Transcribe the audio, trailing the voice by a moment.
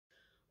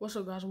What's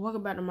up, guys?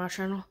 Welcome back to my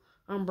channel.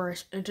 I'm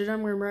Bryce, and today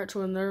I'm going to react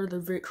to another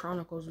The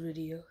Chronicles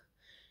video.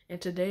 And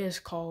today is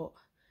called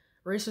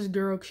Racist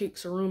Girl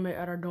Kicks a Roommate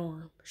at Our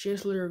Dorm. She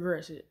instantly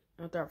regrets it.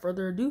 And without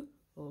further ado,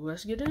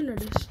 let's get into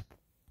this.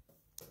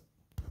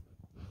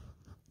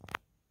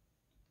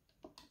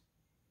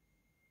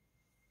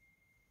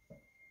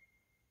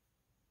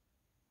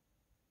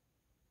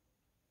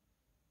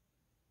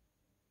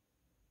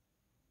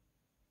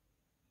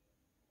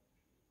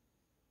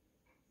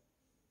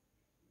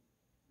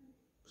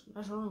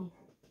 That's wrong.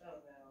 Oh,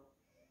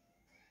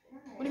 no.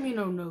 Hi. What do you mean,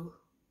 oh no?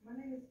 My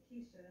name is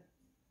Keisha.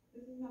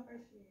 This is my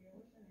first year.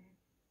 What's your name?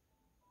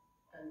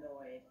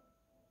 Annoyed.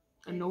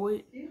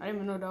 Annoyed? I didn't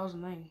even know that was a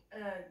name.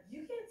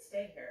 You can't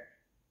stay here.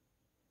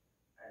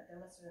 There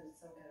must have been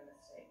some kind of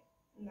mistake.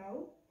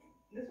 No.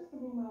 This was the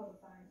room I was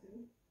assigned to.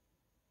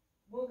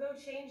 We'll go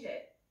change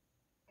it.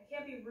 I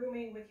can't be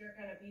rooming with your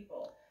kind of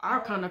people.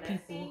 Our kind of messy,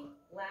 people.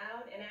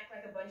 Loud, and act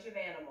like a bunch of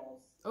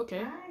animals.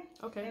 Okay.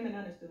 Okay. I'm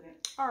another student.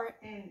 Alright.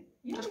 And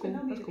you That's don't even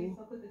cool. know me That's to be cool.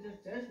 so quick to just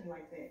judge me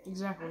like that.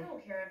 Exactly. I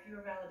don't care if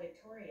you're a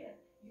valedictorian.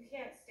 You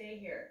can't stay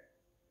here.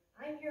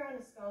 I'm here on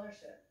a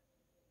scholarship.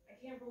 I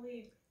can't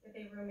believe that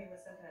they room me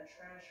with some kind of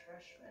trash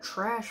freshman.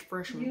 Trash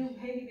freshman. You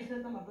hate me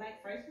because I'm a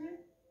black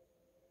freshman?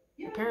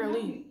 You don't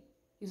Apparently. know me.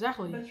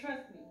 Exactly. But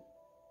trust me,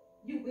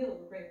 you will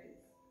regret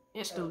this.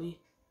 Instantly.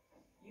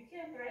 You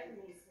can't threaten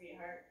me,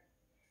 sweetheart.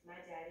 My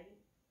daddy,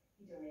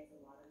 he donates a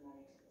lot of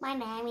money. My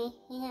daddy,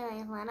 he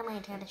donates a lot of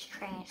money to this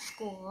trash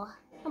school.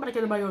 Nobody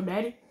cares about your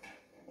daddy.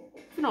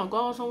 If you don't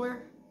go out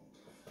somewhere.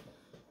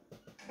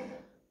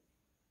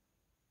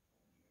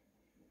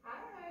 Hi,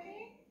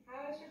 honey.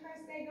 How is your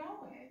first day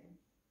going?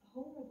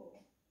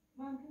 Horrible.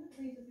 Mom, can I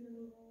please just get a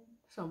little room?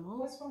 Some more.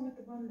 What's wrong with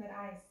the room that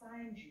I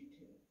assigned you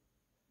to?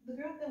 The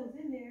girl that was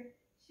in there,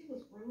 she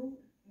was rude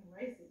and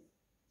racist.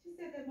 She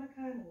said that my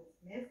kind was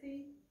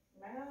messy,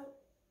 loud,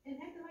 and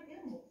acted like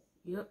animals.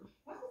 Yep.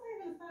 Why was I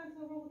even assigned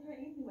to a room with her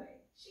anyway?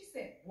 She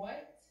said,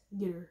 what?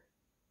 Get her.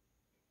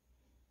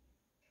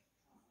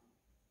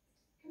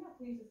 Can I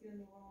please just get a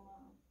new room,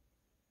 Mom?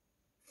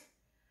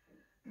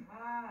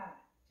 Ah,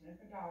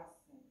 Jennifer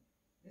Dawson.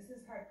 This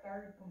is her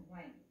third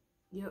complaint.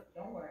 Yep.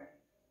 Don't worry.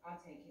 I'll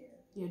take care of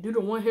it. Yeah, do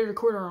the one-hit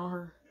recorder on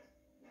her.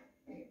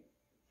 Here.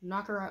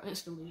 Knock her out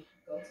instantly.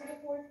 Go to the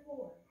 4th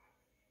floor.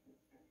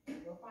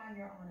 You'll find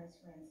your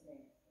honest friends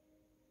there.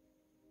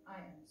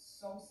 I am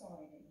so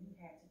sorry that you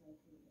had to go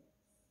through this.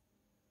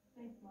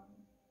 Thanks, Mom.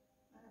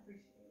 I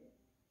appreciate it.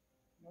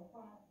 No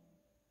problem.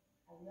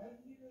 I love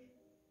you.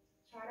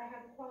 Try to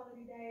have a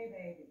quality day,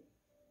 baby.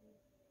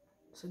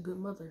 It's a good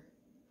mother.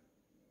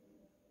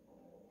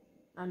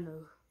 I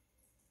know.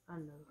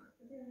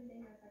 Is there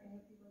anything else I can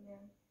help you with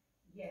now?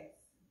 Yes.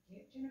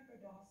 Get Jennifer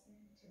Dawson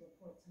to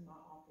report to my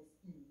office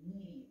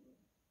immediately.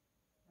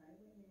 Right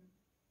away now.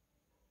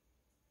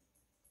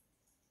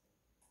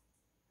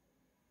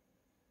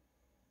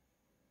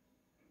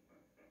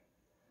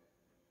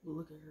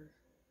 Look at her.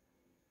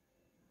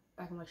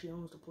 Acting like she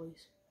owns the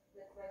place.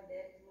 Looks like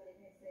Daddy's money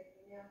can't save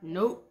you now.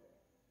 Nope.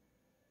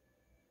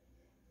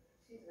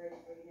 She's ready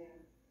for you now.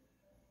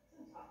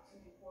 Don't talk to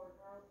me, poor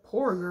girl.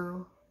 Poor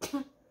girl.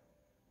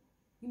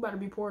 You about to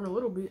be poor in a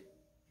little bit.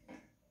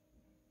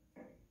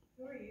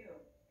 Who are you?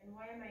 And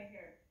why am I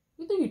here?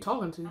 Who you think you're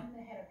talking to? I'm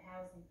the head of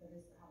housing for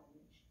this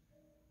college.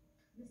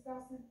 Miss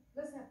Dawson,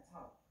 let's have a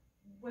talk.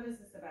 What is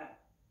this about?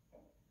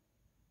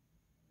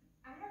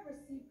 I have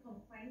received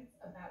complaints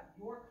about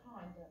your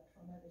conduct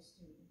from other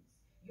students.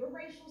 Your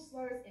racial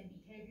slurs and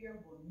behavior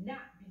will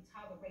not be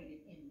tolerated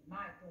in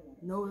my dorm.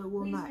 No, it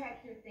will Please not.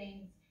 pack your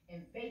things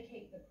and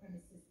vacate the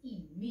premises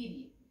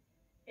immediately.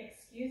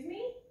 Excuse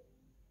me?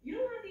 You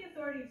don't have the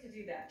authority to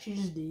do that. She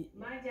just did.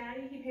 My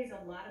daddy, he pays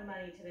a lot of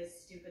money to this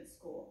stupid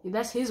school. Yeah,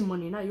 that's his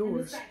money, not And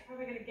yours. this guy's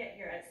probably going to get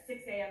here at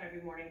 6 a.m.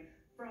 every morning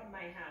from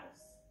my house.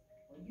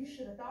 Well, you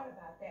should have thought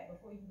about that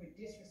before you were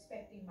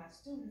disrespecting my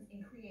students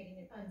and creating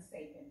an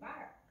unsafe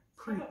environment.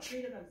 How about Preach.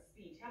 freedom of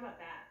speech? How about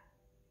that?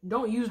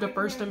 Don't use the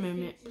First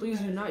Amendment. Please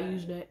do not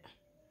use that.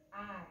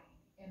 I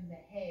am the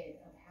head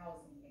of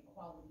housing at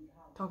Quality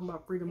College. Talking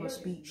about freedom of There is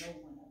speech. no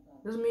one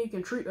above Doesn't mean you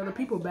can treat other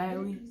people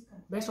badly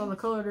based on the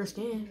color of their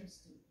skin.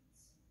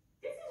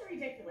 This is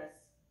ridiculous.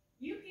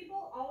 You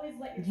people always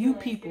let your You feelings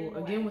get people. in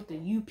the Again way. with the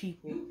you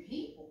people. You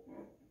people.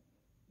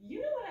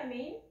 You know what I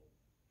mean.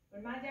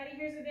 When my daddy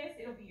hears of this,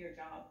 it'll be your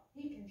job.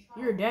 He can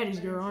try. You're a daddy's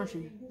but girl, until aren't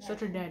you? then, have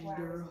Such a daddy's 24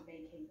 hours girl. to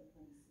vacate the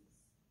premises.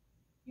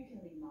 You can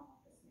leave my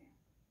office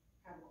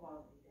now. Have a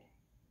quality day.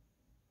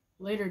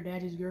 Later,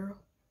 daddy's girl.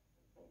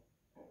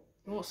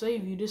 It won't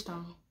save you this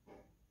time.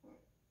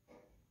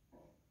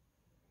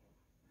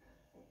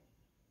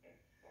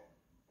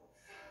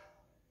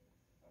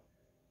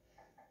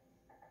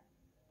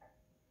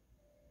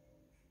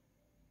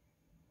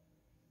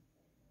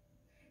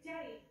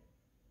 Daddy,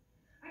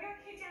 I got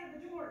kicked out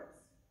of the dorms.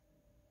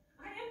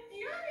 I am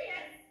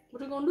furious.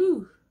 What are you gonna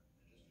do?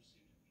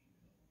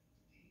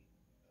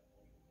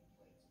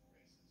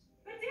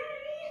 But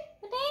Daddy!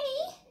 But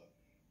Daddy!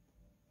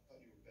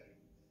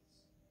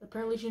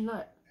 Apparently she's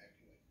not.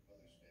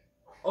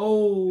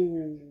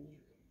 Oh.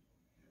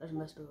 That's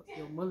messed up.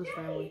 Your mother's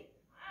family.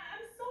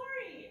 I'm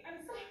sorry.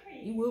 I'm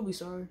sorry. You will be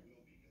sorry.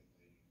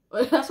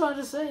 That's what I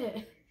just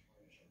said.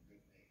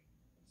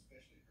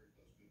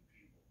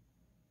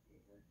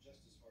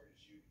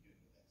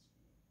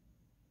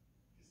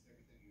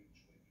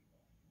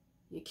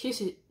 You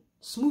kiss it.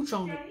 Smooch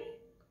on it.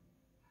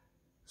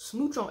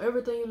 Smooch on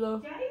everything you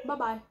love.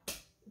 Bye-bye.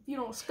 If you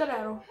don't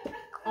skedaddle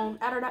on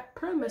out of that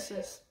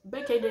premises,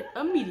 vacate it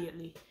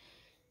immediately.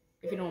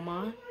 If you don't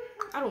mind.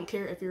 I don't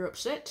care if you're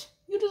upset.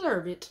 You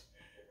deserve it.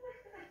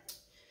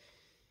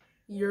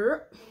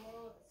 You're... The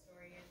moral of the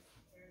story is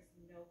there's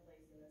no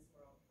place in this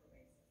world for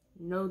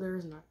racism. No, there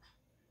is not.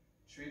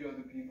 Treat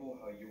other people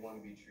how you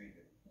want to be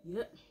treated.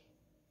 Yep.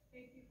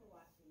 Thank you for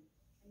watching.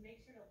 And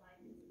make sure to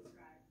like and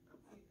subscribe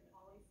so you can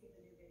always see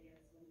the new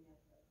videos when we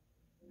upload.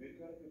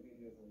 Good Chronicle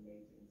videos are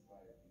made to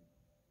inspire people.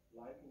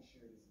 Like and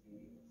share this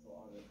video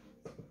so others can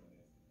see the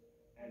message.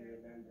 And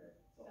remember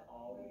to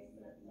always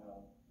let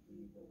love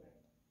lead the way.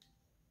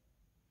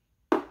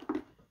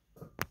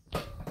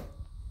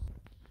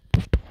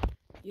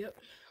 Yep.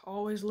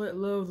 Always let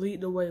love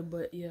lead the way,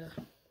 but yeah.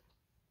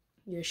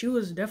 Yeah, she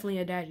was definitely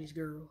a daddy's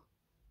girl.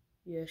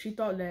 Yeah, she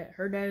thought that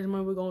her daddy's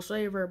money was gonna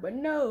save her, but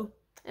no,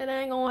 it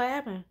ain't gonna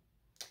happen.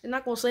 It's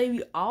not gonna save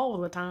you all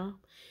the time.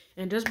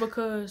 And just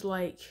because,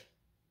 like,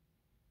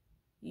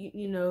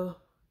 you know,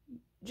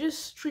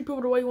 just treat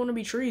people the way you want to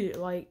be treated.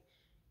 Like,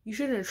 you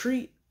shouldn't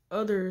treat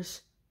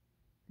others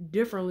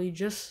differently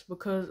just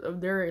because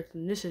of their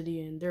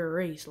ethnicity and their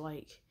race.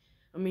 Like,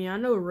 I mean, I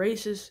know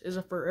race is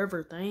a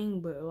forever thing,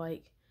 but,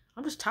 like,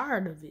 I'm just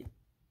tired of it.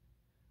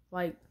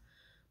 Like,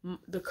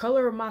 the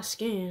color of my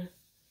skin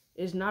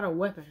is not a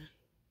weapon.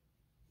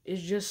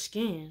 It's just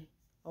skin.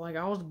 Like,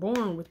 I was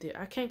born with it.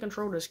 I can't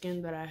control the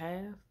skin that I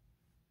have.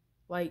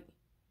 Like,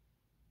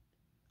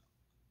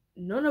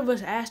 none of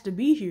us asked to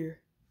be here.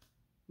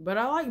 But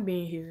I like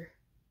being here.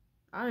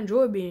 I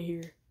enjoy being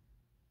here.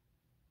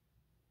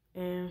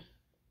 And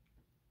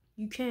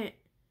you can't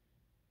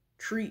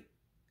treat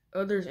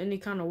others any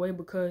kind of way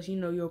because, you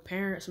know, your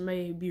parents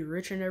may be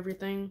rich and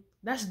everything.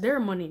 That's their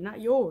money, not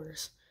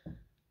yours.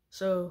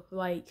 So,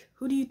 like,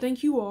 who do you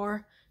think you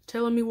are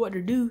telling me what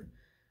to do?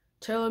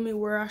 Telling me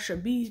where I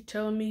should be?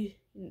 Telling me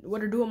what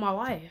to do in my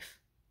life?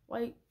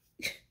 Like,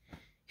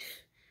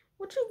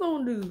 what you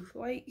gonna do?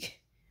 Like,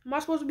 am I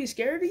supposed to be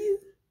scared of you?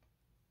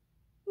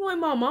 You ain't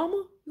my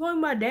mama. You ain't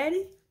my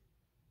daddy.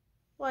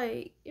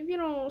 Like, if you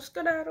don't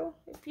skedaddle,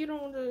 if you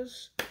don't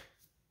just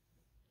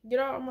get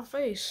out of my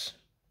face,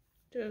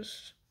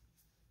 just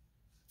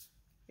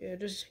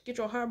get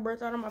your hot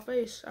breath out of my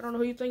face. I don't know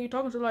who you think you're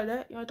talking to like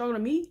that. You ain't talking to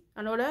me.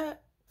 I know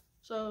that.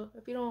 So,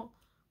 if you don't,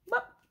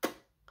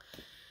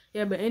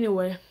 yeah, but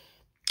anyway,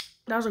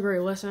 that was a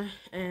great lesson.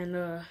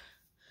 And,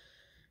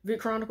 Vid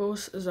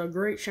Chronicles is a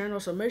great channel,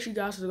 so make sure you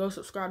guys go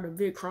subscribe to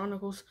Vid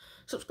Chronicles.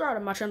 Subscribe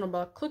to my channel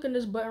by clicking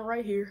this button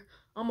right here.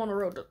 I'm on the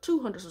road to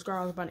 200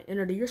 subscribers by the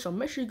end of the year, so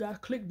make sure you guys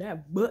click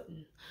that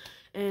button.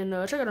 And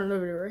check out another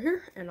video right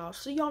here, and I'll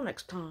see y'all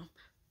next time.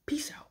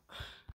 Peace out.